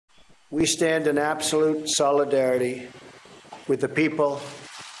we stand in absolute solidarity with the people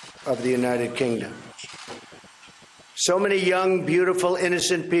of the United Kingdom. So many young, beautiful,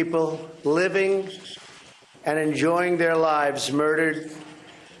 innocent people living and enjoying their lives murdered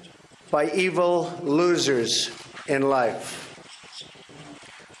by evil losers in life.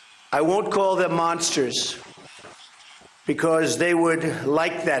 I won't call them monsters because they would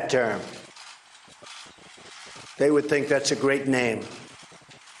like that term. They would think that's a great name.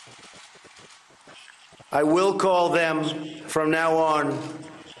 I will call them from now on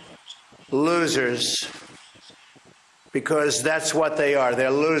losers because that's what they are.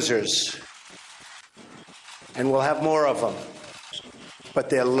 They're losers. And we'll have more of them. But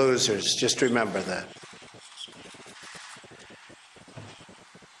they're losers. Just remember that.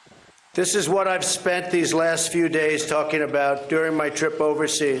 This is what I've spent these last few days talking about during my trip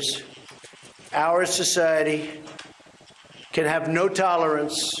overseas. Our society can have no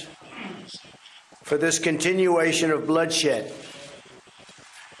tolerance for this continuation of bloodshed.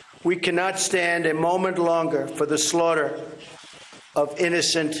 We cannot stand a moment longer for the slaughter of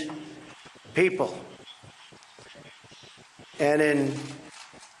innocent people. And in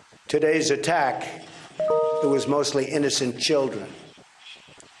today's attack, it was mostly innocent children.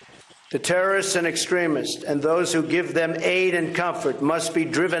 The terrorists and extremists and those who give them aid and comfort must be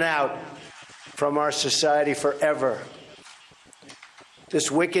driven out from our society forever. This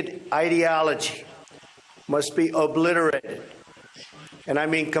wicked ideology must be obliterated, and I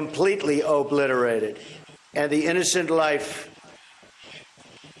mean completely obliterated, and the innocent life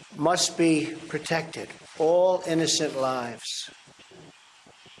must be protected. All innocent lives.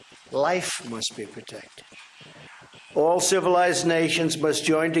 Life must be protected. All civilized nations must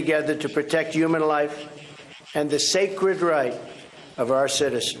join together to protect human life and the sacred right of our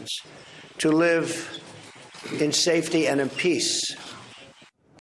citizens to live in safety and in peace